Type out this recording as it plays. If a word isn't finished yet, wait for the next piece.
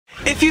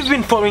If you've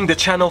been following the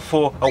channel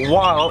for a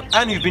while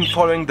and you've been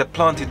following the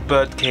planted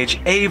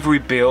birdcage aviary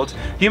build,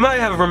 you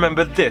might have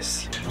remembered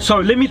this. So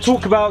let me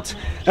talk about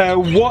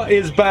what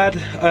is bad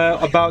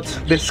about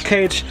this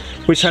cage,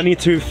 which I need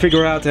to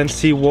figure out and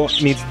see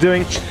what needs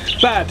doing.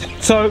 Bad.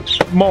 So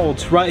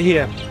mold right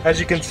here. As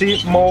you can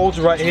see, mold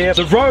right here.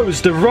 The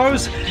rose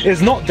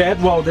is not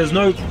dead. Well, there's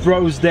no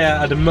rose there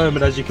at the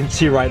moment, as you can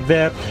see right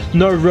there.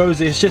 No rose,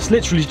 it's just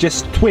literally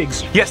just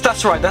twigs. Yes,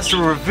 that's right, that's the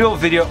reveal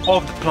video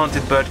of the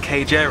planted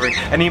birdcage aviary.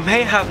 And you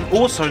may have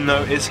also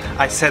noticed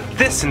I said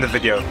this in the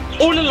video.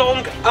 All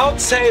along, I would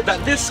say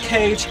that this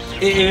cage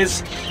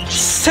is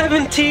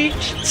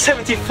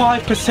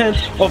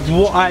 70–75% of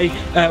what I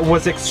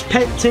was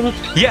expecting.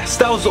 Yes,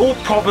 that was all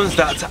problems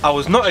that I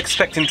was not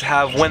expecting to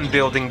have when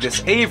building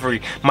this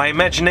aviary. My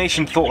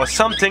imagination thought of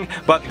something,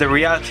 but the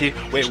reality,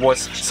 it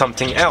was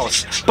something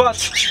else.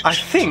 But I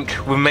think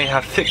we may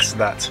have fixed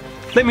that.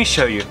 Let me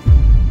show you.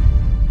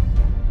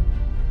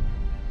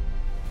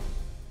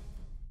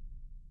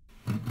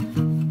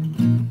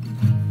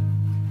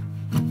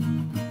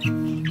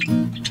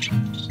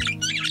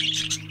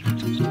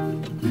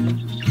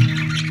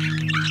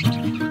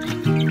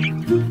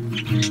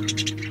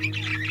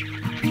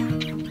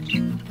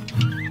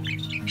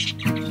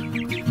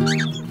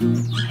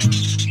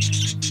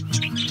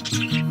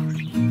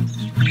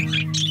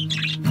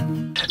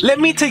 Let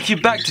me take you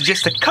back to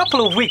just a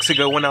couple of weeks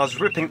ago when I was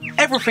ripping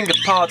everything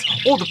apart,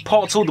 all the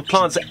pots, all the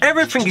plants,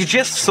 everything you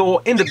just saw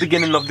in the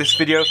beginning of this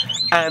video,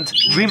 and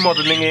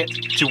remodeling it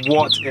to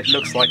what it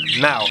looks like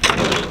now.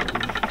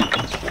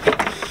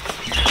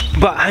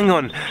 But hang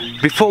on,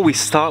 before we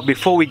start,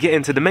 before we get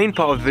into the main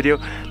part of the video,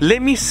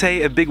 let me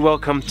say a big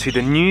welcome to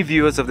the new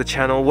viewers of the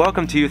channel.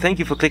 Welcome to you, thank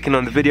you for clicking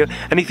on the video.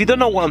 And if you don't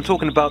know what I'm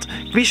talking about,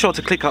 be sure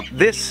to click up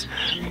this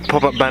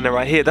pop-up banner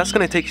right here. That's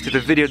going to take you to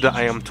the video that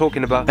I am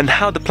talking about and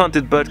how the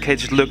planted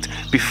birdcage looked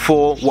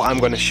before what I'm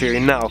going to show you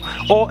now.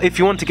 Or if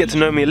you want to get to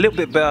know me a little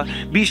bit better,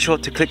 be sure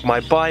to click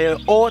my bio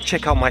or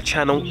check out my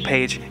channel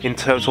page in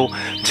total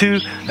to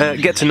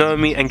get to know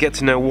me and get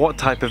to know what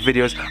type of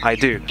videos I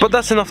do. But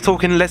that's enough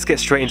talking, let's get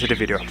straight into the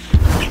video.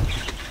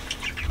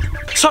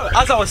 So,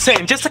 as I was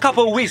saying, just a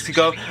couple of weeks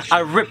ago, I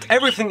ripped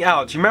everything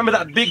out. You remember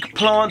that big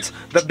plant,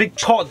 that big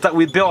pot that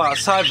we built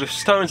outside with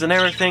stones and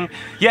everything?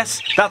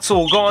 Yes, that's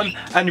all gone.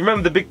 And you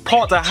remember the big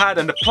pot I had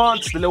and the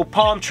plants, the little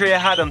palm tree I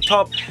had on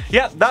top?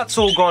 Yeah, that's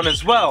all gone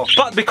as well.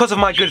 But because of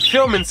my good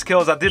filming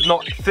skills, I did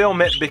not film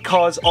it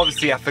because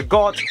obviously I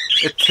forgot.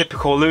 It's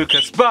typical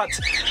Lucas. But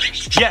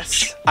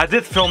yes, I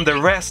did film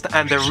the rest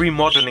and the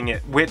remodeling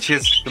it, which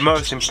is the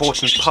most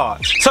important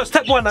part. So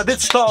step one, I did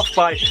start off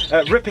by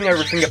ripping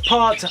everything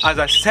apart, as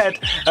I said,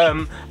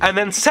 and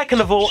then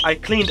second of all, I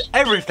cleaned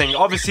everything.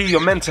 Obviously,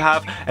 you're meant to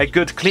have a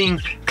good clean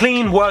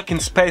working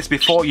space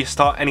before you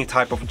start any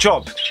type of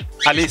job,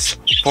 at least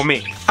for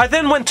me. I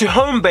then went to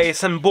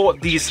Homebase and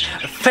bought these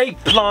fake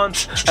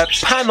plants, a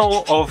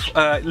panel of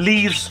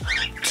leaves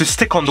to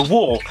stick on the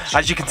wall.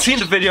 As you can see in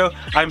the video,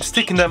 I'm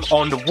sticking them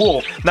on the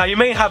wall. Now you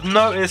may have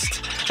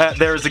noticed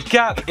there is a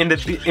gap in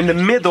the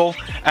middle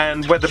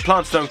and where the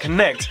plants don't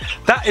connect.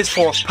 That is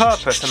for a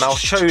purpose, and I'll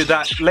show you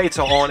that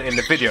later on in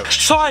the video.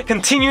 So I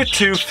continued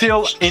to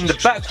fill in the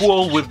back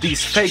wall with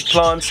these fake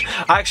plants.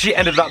 I actually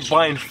ended up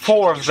buying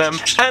 4 of them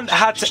and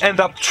had to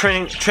end up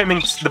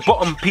trimming the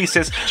bottom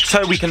pieces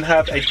so we can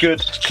have a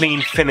good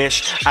clean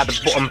finish at the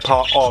bottom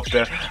part of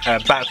the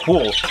back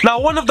wall. Now,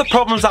 one of the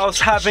problems I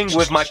was having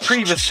with my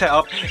previous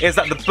setup is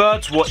that the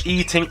birds were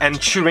eating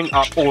and chewing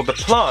up all the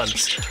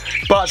plants.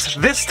 But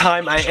this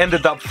time I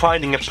ended up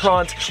finding a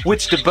plant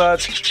which the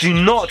birds do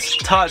not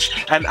touch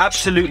and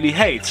absolutely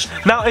hate.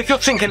 Now, if you're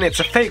thinking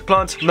it's a fake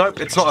plant, nope,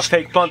 it's not a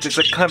fake plant, it's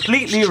a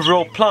completely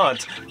real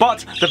plant.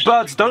 But the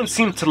birds don't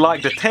seem to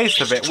like the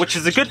taste of it, which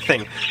is a good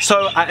thing.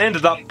 So I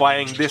ended up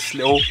buying this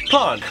little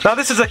plant. Now,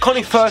 this is a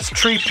coniferous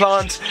tree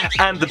plant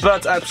and the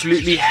birds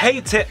absolutely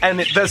hate it,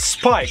 and it does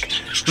spike.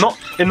 Not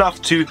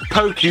enough to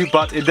poke you,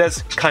 but it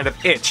does kind of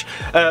itch,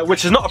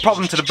 which is not a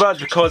problem to the birds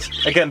because,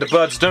 again, the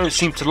birds don't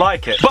seem to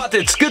like it. But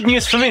it's good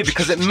news for me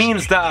because it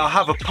means that I'll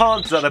have a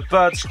plant that the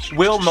birds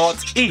will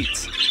not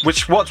eat,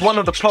 which was one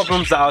of the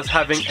problems that I was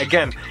having,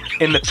 again,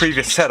 in the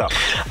previous setup.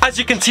 As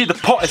you can see, the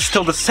pot is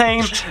still the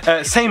same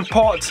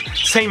pot,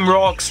 same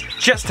rocks,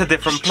 just a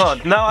different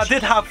plant. Now, I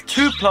did have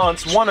 2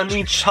 plants, one on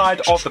each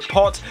side of the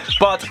pot,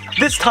 but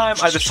this time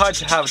I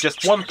decided to have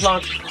just 1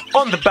 plant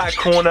on the back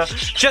corner,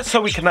 just so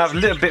we can have a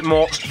little bit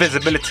more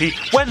visibility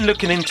when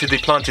looking into the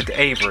planted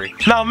aviary.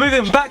 Now,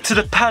 moving back to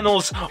the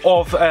panels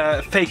of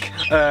fake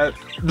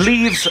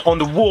leaves on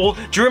the wall,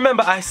 do you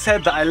remember I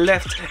said that I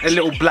left a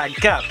little black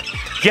gap?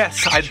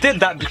 Yes, I did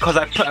that because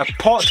I put a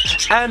pot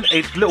and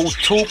a little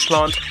tall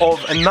plant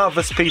of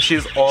another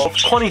species of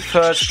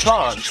coniferous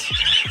plants.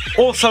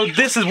 Also,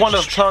 this is one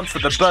of the plants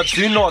that the birds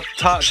do not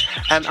touch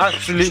and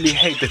absolutely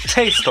hate the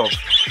taste of.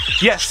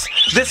 Yes,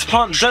 this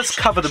plant does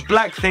cover the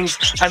black things,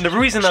 and the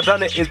reason I've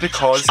done it is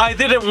because I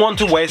didn't want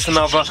to waste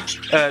another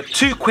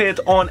 £2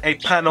 on a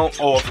panel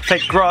of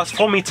fake grass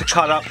for me to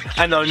cut up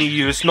and only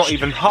use not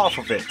even half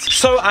of it.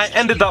 So I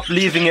ended up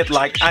leaving it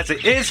like as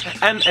it is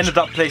and ended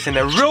up placing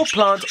a real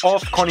plant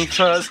of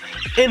conifers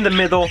in the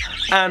middle,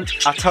 and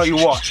I tell you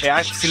what, it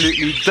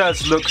absolutely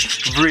does look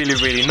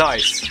really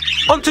nice.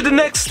 On to the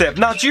next step.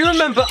 Now, do you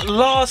remember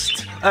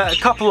last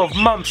couple of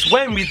months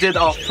when we did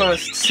our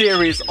first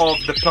series of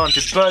the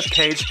planted bird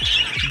cage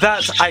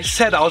that I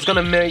said I was going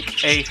to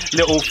make a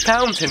little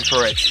fountain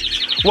for it?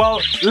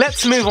 Well,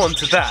 let's move on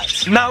to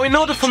that. Now, in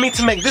order for me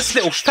to make this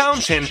little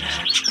fountain,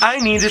 I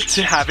needed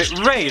to have it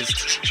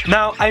raised.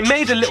 Now, I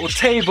made a little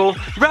table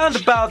round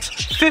about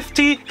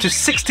 50 to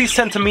 60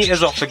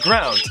 centimeters off the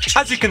ground.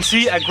 As you can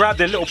see, I grabbed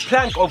a little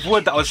plank of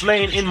wood that was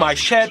laying in my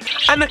shed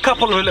and a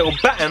couple of little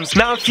battens.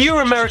 Now, if you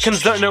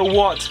Americans don't know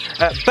what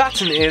a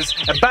batten is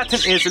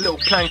a little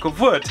plank of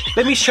wood.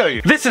 Let me show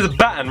you. This is a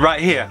batten right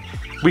here.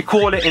 We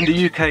call it in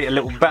the UK a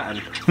little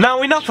batten.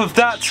 Now, enough of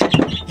that.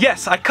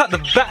 Yes, I cut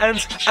the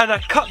battens and I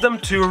cut them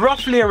to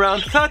roughly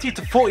around 30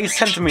 to 40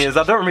 centimeters.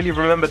 I don't really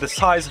remember the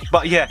size,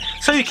 but yeah,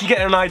 so you can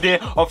get an idea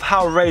of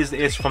how raised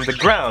it is from the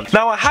ground.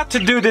 Now, I had to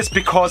do this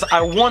because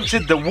I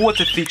wanted the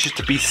water feature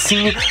to be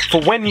seen for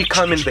when you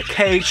come in the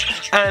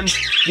cage, and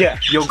yeah,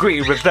 you'll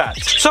agree with that.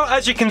 So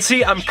as you can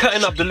see, I'm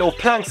cutting up the little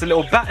planks, the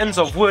little battens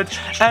of wood,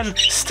 and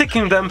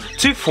sticking them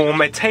to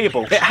form a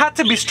table. It had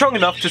to be strong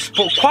enough to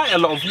support quite a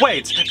lot of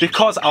weight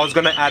because I was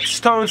going to add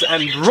stones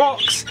and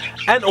rocks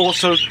and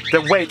also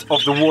the weight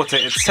of the water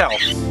itself.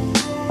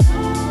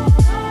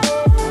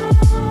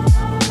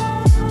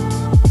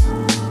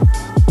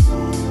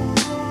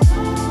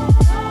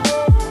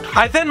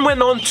 I then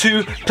went on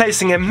to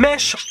placing a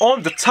mesh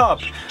on the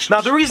tub.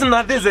 Now, the reason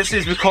I did this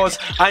is because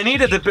I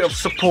needed a bit of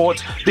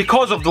support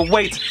because of the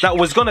weight that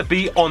was going to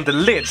be on the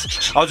lid.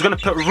 I was going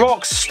to put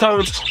rocks,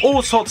 stones,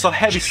 all sorts of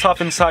heavy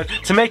stuff inside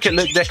to make it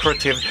look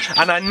decorative,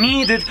 and I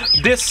needed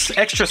this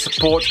extra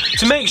support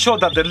to make sure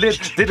that the lid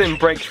didn't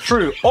break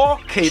through or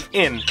cave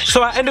in.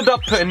 So I ended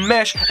up putting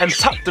mesh and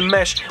tucked the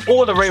mesh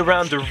all the way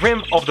around the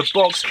rim of the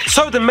box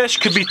so the mesh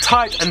could be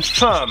tight and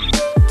firm.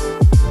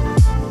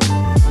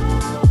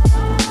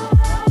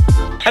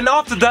 And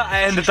after that,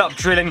 I ended up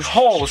drilling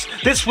holes.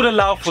 This would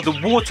allow for the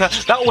water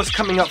that was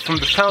coming up from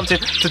the fountain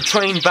to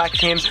drain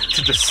back in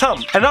to the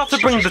sump. And after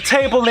bringing the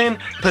table in,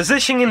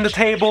 positioning the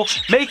table,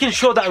 making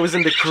sure that it was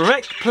in the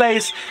correct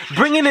place,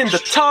 bringing in the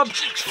tub,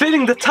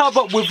 filling the tub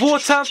up with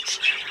water,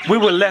 we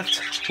were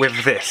left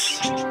with this.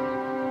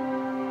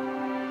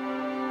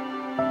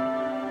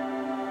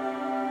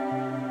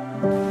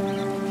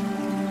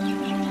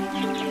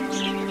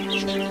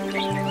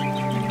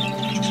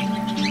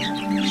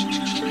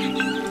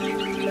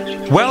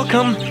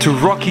 Welcome to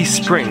Rocky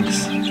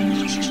Springs,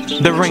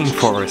 the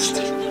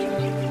rainforest.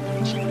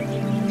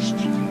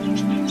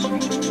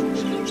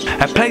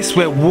 A place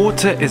where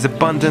water is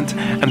abundant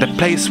and a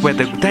place where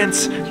the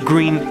dense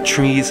green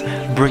trees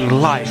bring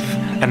life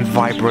and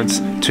vibrance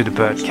to the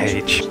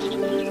birdcage.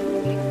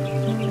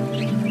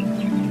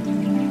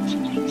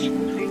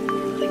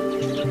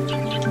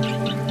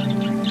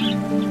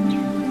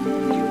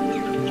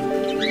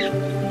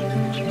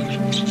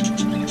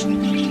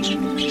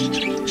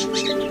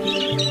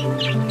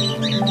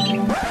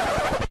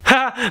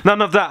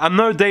 None of that, I'm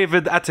no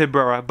David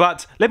Attenborough,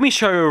 but let me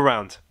show you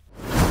around.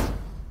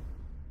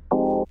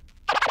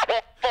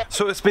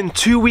 So it's been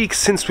 2 weeks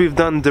since we've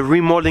done the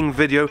remodeling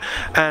video,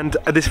 and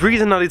the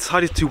reason I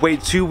decided to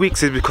wait 2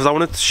 weeks is because I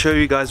wanted to show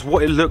you guys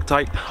what it looked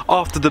like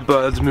after the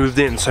birds moved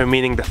in. So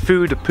meaning the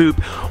food, the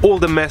poop, all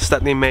the mess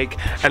that they make,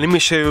 and let me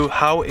show you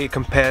how it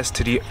compares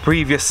to the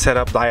previous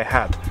setup that I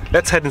had.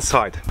 Let's head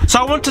inside. So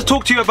I want to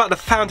talk to you about the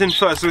fountain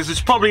first. So this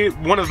is probably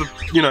one of the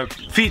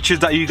features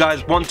that you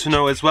guys want to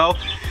know as well.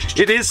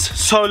 It is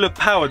solar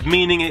powered,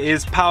 meaning it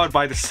is powered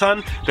by the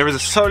sun. There is a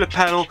solar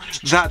panel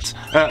that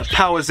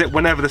powers it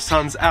whenever the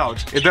sun's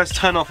out. It does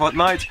turn off at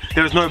night.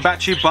 There is no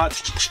battery, but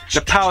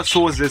the power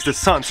source is the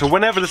sun. So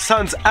whenever the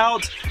sun's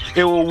out,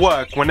 it will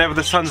work. Whenever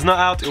the sun's not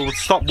out, it will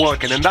stop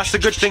working, and that's a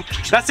good thing.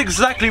 That's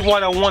exactly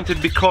what I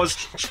wanted,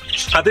 because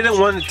I didn't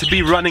want it to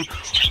be running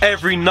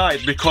every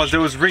night because there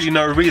was really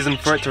no reason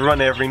for it to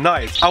run every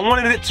night. I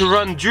wanted it to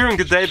run during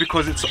the day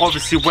because it's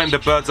obviously when the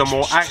birds are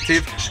more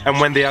active and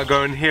when they are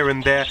going here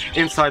and there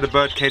inside the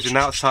bird cage and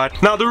outside.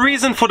 Now, the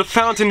reason for the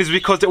fountain is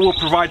because it will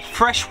provide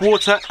fresh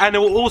water, and it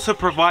will also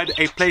provide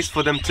a place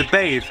for them to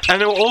bathe,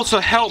 and it will also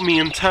help me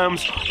in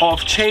terms of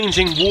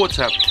changing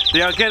water.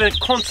 They are getting a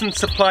constant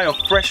supply of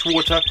fresh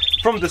water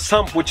from the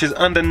sump, which is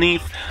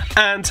underneath,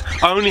 and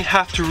I only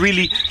have to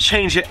really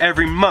change it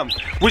every month,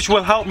 which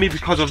will help me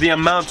because of the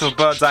amount of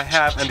birds I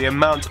have and the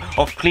amount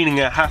of cleaning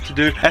I have to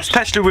do,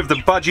 especially with the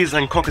budgies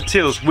and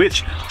cockatiels,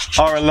 which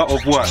are a lot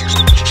of work.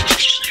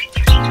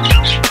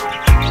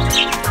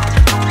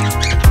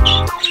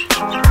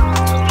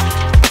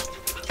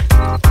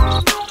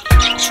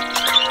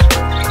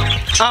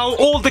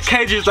 the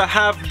cages I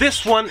have,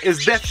 this one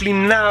is definitely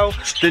now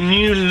the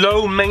new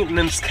low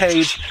maintenance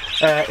cage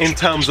in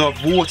terms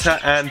of water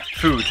and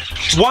food.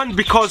 One,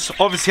 because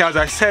obviously, as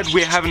I said,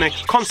 we're having a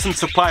constant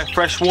supply of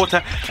fresh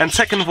water, and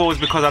second of all is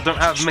because I don't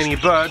have many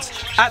birds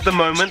at the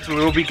moment. We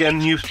will be getting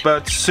new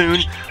birds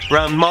soon,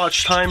 around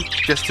March time,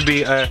 just to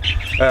be a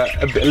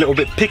little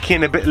bit picky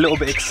and a little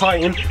bit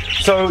exciting.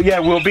 So yeah,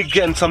 we'll be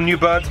getting some new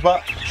birds,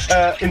 but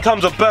in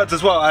terms of birds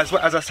as well,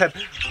 as I said,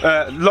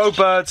 low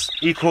birds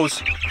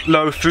equals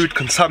low food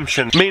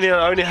consumption, meaning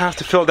I only have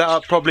to fill that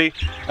up probably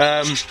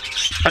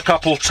a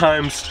couple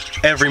times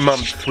every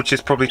month, which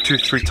is probably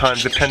 2-3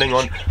 times depending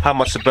on how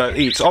much the bird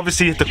eats.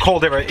 Obviously, the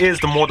colder it is,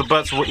 the more the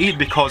birds will eat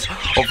because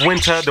of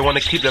winter. They want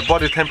to keep their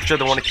body temperature,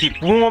 they want to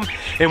keep warm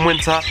in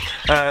winter.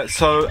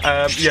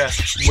 Yeah,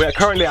 we're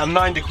currently at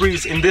 9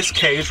 degrees in this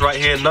cage right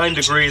here, 9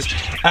 degrees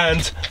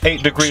and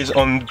 8 degrees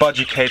on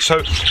budgie cage. So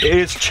it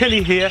is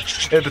chilly here,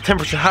 the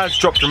temperature has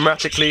dropped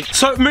dramatically.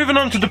 So moving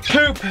on to the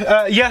poop,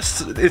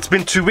 yes, it's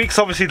been 2 weeks,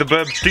 obviously the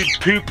birds did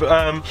poop.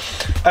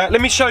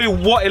 Let me show you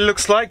what it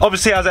looks like.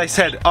 Obviously, as I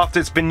said, after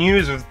it's been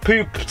used with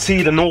poop,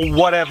 seed and all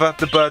whatever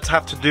the birds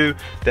have to do,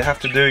 they have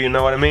to do, you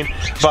know what I mean?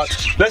 But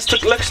let's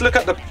look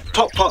at the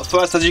top part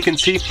first. As you can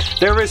see,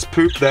 there is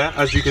poop there,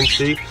 as you can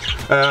see,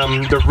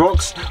 the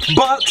rocks.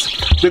 But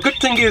the good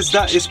thing is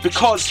that it's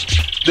because,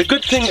 the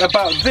good thing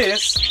about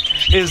this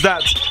is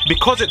that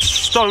because it's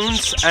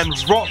stones and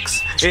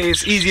rocks, it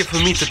is easier for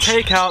me to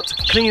take out,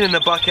 clean in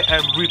the bucket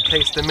and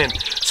replace them in.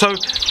 So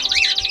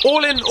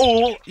all in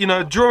all, you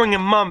know, during a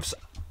month,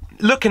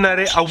 looking at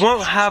it, I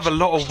won't have a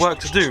lot of work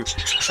to do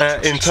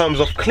in terms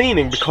of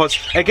cleaning, because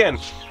again,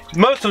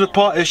 most of the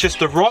part is just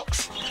the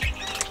rocks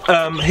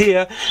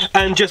here,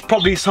 and just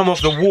probably some of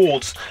the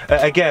walls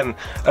again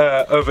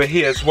over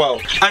here as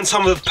well, and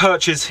some of the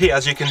perches here.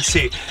 As you can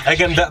see,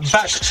 again, that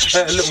back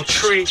little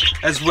tree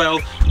as well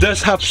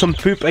does have some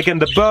poop. Again,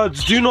 the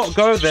birds do not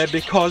go there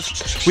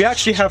because we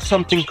actually have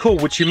something cool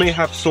which you may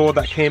have saw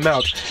that came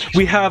out.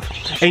 We have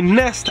a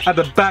nest at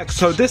the back,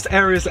 so this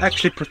area is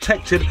actually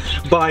protected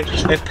by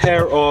a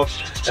pair of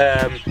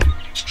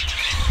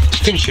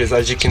finches,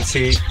 as you can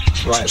see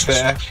right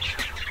there.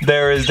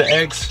 There is the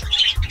eggs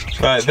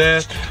right there.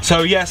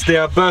 So yes, they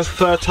are both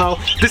fertile.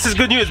 This is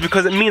good news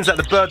because it means that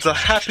the birds are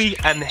happy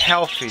and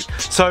healthy.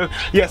 So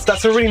yes,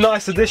 that's a really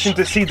nice addition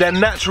to see their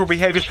natural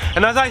behaviors.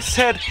 And as I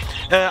said,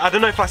 I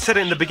don't know if I said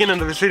it in the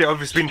beginning of this video,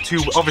 obviously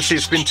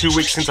it's been 2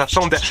 weeks since I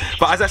filmed it,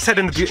 but as I said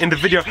in the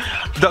video,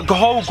 the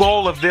whole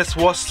goal of this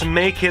was to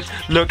make it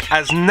look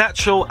as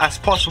natural as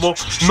possible,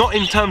 not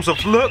in terms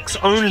of looks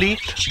only,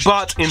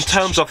 but in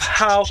terms of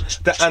how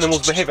the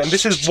animals behave. And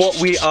this is what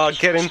we are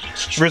getting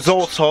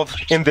results of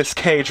in this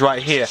cage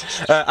right here.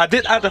 I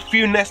did add a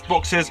few nest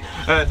boxes,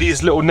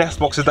 these little nest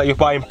boxes that you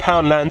buy in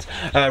Poundland,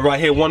 right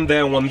here, one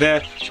there, one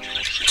there.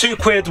 £2,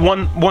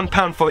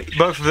 £1 for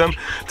both of them,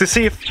 to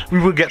see if we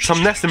will get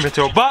some nesting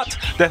material. But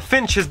the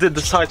finches did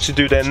decide to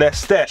do their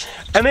nest there,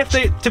 and if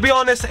they, to be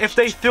honest, if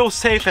they feel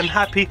safe and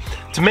happy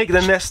to make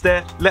the nest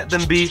there, let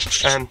them be,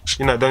 and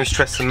you know, don't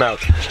stress them out.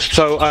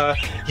 So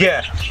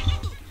yeah,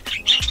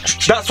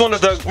 that's one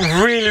of the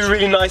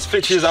really nice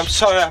pictures I'm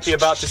so happy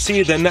about, to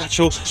see their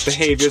natural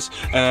behaviors,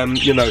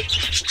 you know,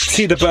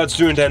 see the birds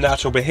doing their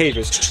natural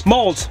behaviors.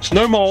 Mold,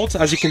 no mold,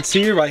 as you can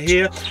see right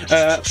here.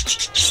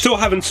 Still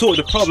haven't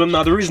sorted the problem.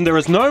 Now the reason there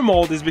is no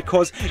mold is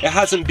because it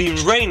hasn't been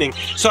raining.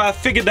 So I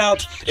figured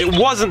out it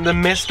wasn't the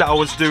mist that I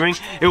was doing,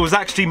 it was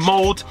actually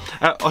mold,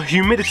 or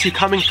humidity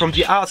coming from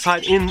the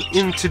outside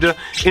into the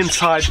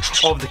inside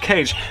of the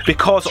cage,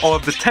 because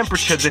of the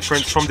temperature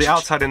difference from the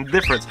outside and the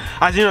difference.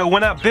 As you know,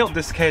 when I built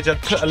this cage, I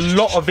put a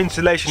lot of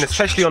insulation,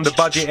 especially on the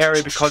budgie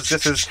area, because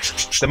this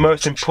is the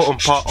most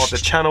important part of the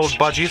channel,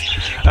 budgies.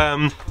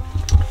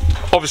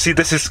 Obviously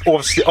this is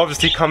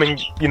obviously coming,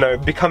 you know,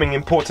 becoming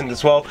important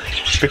as well,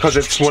 because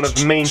it's one of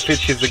the main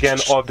features again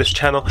of this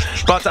channel.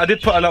 But I did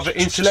put a lot of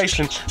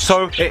insulation,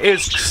 so it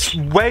is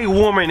way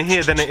warmer in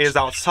here than it is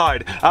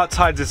outside.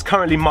 Outside is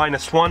currently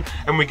 -1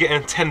 and we're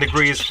getting 10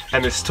 degrees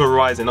and it's still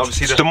rising.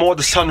 Obviously the more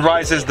the sun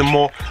rises, the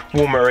more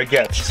warmer it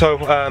gets. So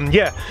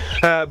yeah,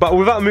 but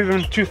without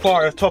moving too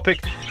far off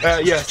topic,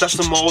 yes, that's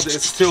the mold.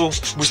 It's still,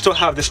 we still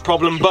have this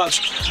problem, but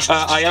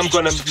I am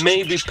gonna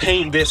maybe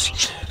paint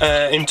this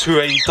into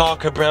a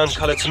darker brown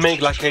color to make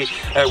like a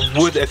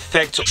wood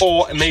effect,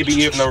 or maybe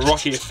even a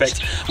rocky effect.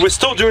 We're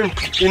still doing,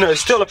 you know,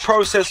 it's still a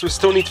process, we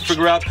still need to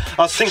figure out.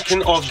 I was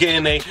thinking of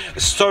getting a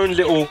stone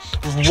little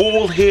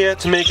wall here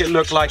to make it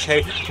look like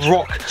a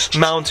rock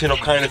mountain or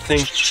kind of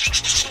thing,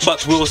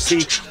 but we'll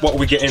see what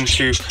we get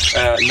into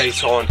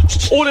later on.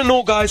 All in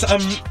all, guys,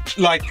 I'm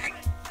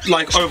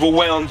like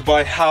overwhelmed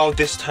by how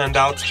this turned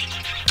out.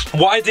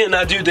 Why didn't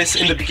I do this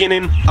in the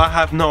beginning? I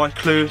have no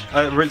clue.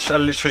 I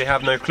literally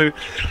have no clue.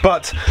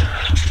 But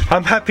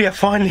I'm happy I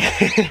finally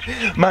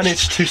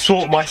managed to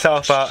sort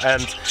myself out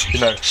and, you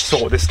know,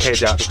 sort this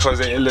cage out, because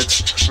it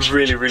looks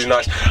really, really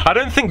nice. I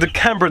don't think the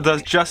camera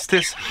does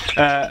justice.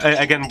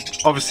 Again,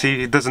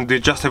 obviously it doesn't do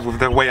justice with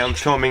the way I'm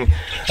filming.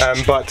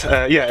 But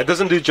yeah, it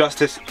doesn't do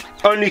justice.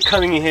 Only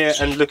coming in here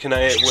and looking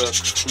at it will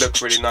look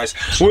really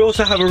nice. We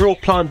also have a real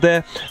plant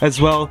there as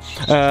well.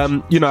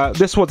 You know,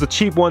 this was a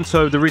cheap one,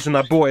 so the reason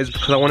I bought it is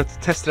because I wanted to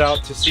test it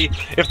out to see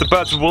if the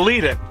birds will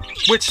eat it,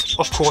 which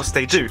of course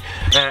they do,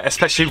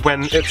 especially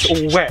when it's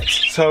all wet.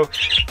 So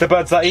the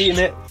birds are eating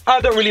it.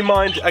 I don't really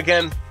mind.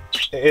 Again,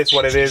 it is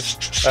what it is,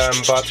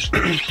 but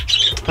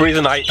the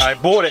reason I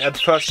bought it at the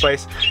first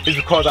place is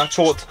because I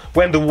thought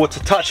when the water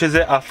touches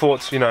it, I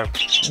thought, you know,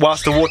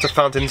 whilst the water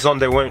fountain's on,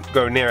 they won't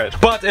go near it.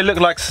 But it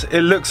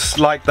looks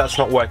like that's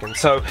not working.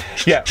 So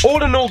yeah,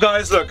 all in all,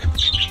 guys, look,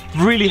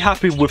 really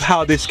happy with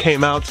how this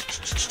came out.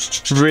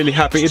 Really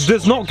happy. It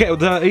does not get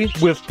dirty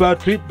with bird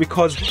poop,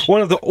 because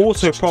one of the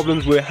also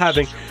problems we were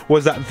having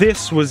was that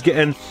this was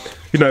getting,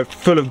 you know,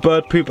 full of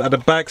bird poop at the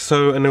back,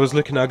 so, and it was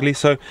looking ugly.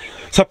 So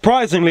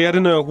surprisingly, I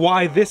don't know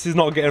why this is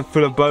not getting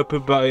full of bird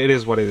poop, but it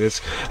is what it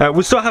is.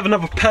 We still have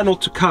another panel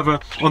to cover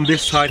on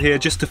this side here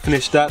just to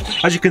finish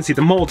that. As you can see,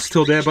 the mold's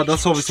still there, but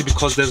that's obviously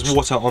because there's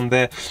water on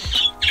there,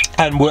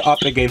 and we're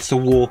up against the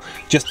wall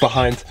just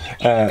behind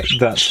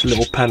that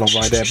little panel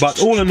right there.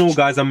 But all in all,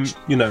 guys, I'm,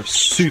 you know,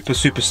 super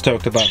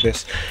stoked about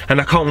this, and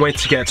I can't wait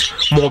to get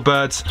more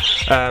birds,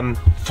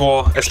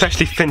 for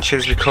especially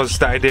finches, because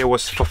the idea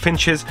was for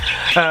finches.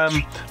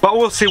 But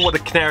we'll see what the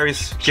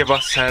canaries give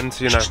us, and,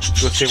 you know,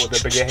 we'll see what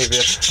their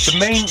behavior.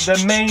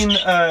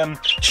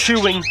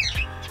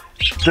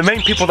 The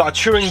main people that are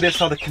chewing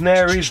this are the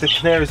canaries. The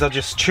canaries are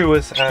just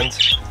chewers, and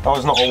I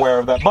was not aware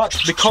of that. But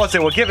because they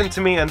were given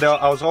to me and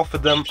I was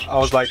offered them, I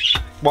was like,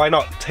 why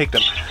not take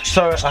them?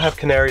 So I have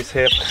canaries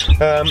here.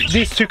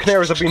 These two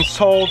canaries have been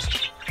sold.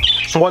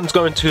 One's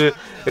going to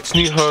its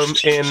new home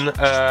in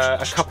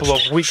a couple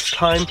of weeks'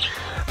 time,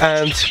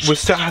 and we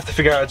still have to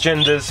figure out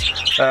agendas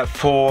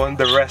for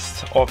the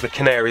rest of the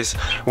canaries,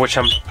 which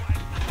I'm,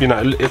 you know,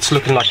 it's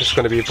looking like it's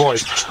going to be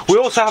boys. We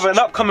also have an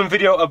upcoming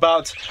video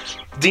about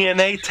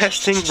DNA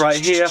testing right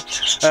here.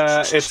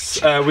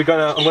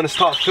 I'm gonna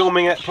start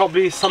filming it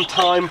probably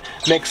sometime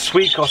next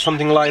week or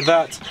something like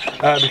that,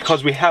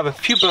 because we have a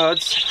few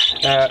birds,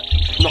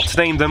 not to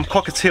name them,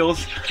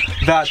 cockatiels,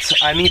 that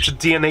I need to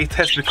DNA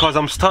test, because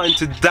I'm starting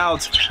to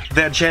doubt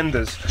their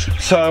genders.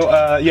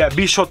 So yeah,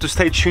 be sure to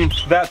stay tuned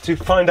for that to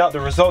find out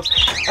the results,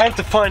 and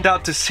to find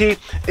out to see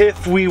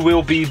if we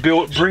will be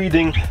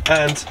breeding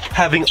and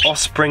having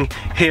offspring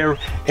here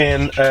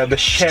in the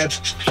shed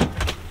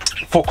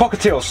for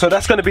cockatiels. So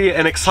that's going to be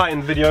an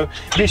exciting video.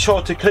 Be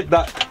sure to click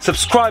that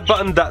subscribe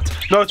button, that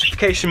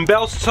notification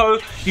bell, so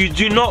you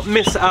do not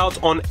miss out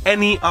on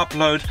any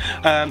upload.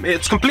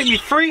 It's completely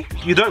free,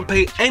 you don't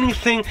pay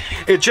anything,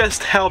 it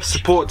just helps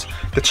support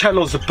the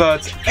channels, the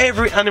birds,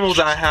 every animal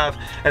that I have,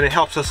 and it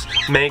helps us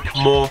make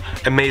more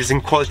amazing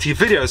quality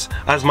videos,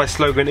 as my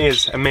slogan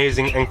is,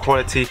 amazing and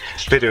quality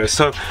videos.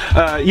 So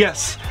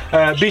yes,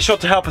 be sure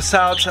to help us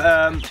out.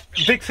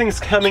 Big things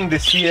coming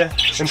this year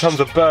in terms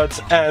of birds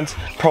and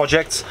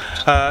projects.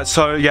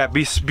 So yeah,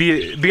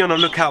 be on the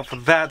lookout for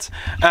that.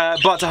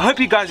 But I hope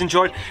you guys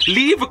enjoyed.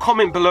 Leave a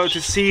comment below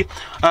to see.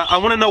 I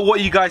want to know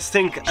what you guys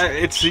think.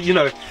 It's, you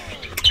know,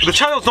 the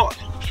channel's not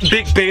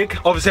big.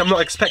 Obviously, I'm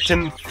not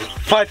expecting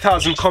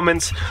 5,000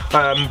 comments,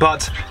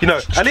 but you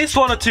know, at least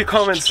 1 or 2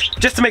 comments,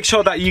 just to make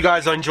sure that you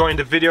guys are enjoying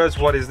the videos.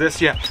 What is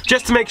this? Yeah,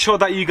 just to make sure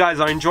that you guys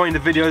are enjoying the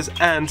videos.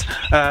 And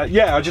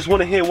yeah, I just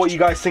want to hear what you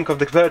guys think of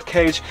the bird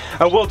cage.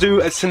 I will do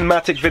a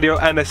cinematic video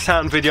and a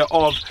sound video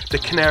of the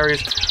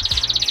canaries,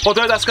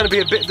 although that's going to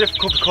be a bit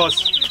difficult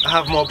because I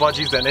have more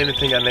budgies than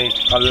anything and they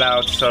are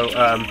loud.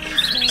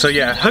 So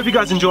yeah, hope you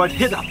guys enjoyed.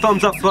 Hit that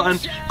thumbs up button,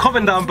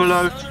 comment down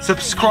below,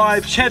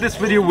 subscribe, share this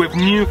video with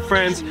new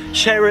friends,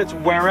 share it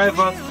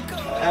wherever,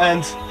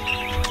 and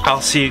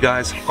I'll see you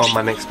guys on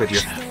my next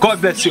video.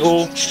 God bless you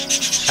all,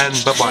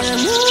 and bye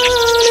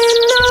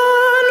bye.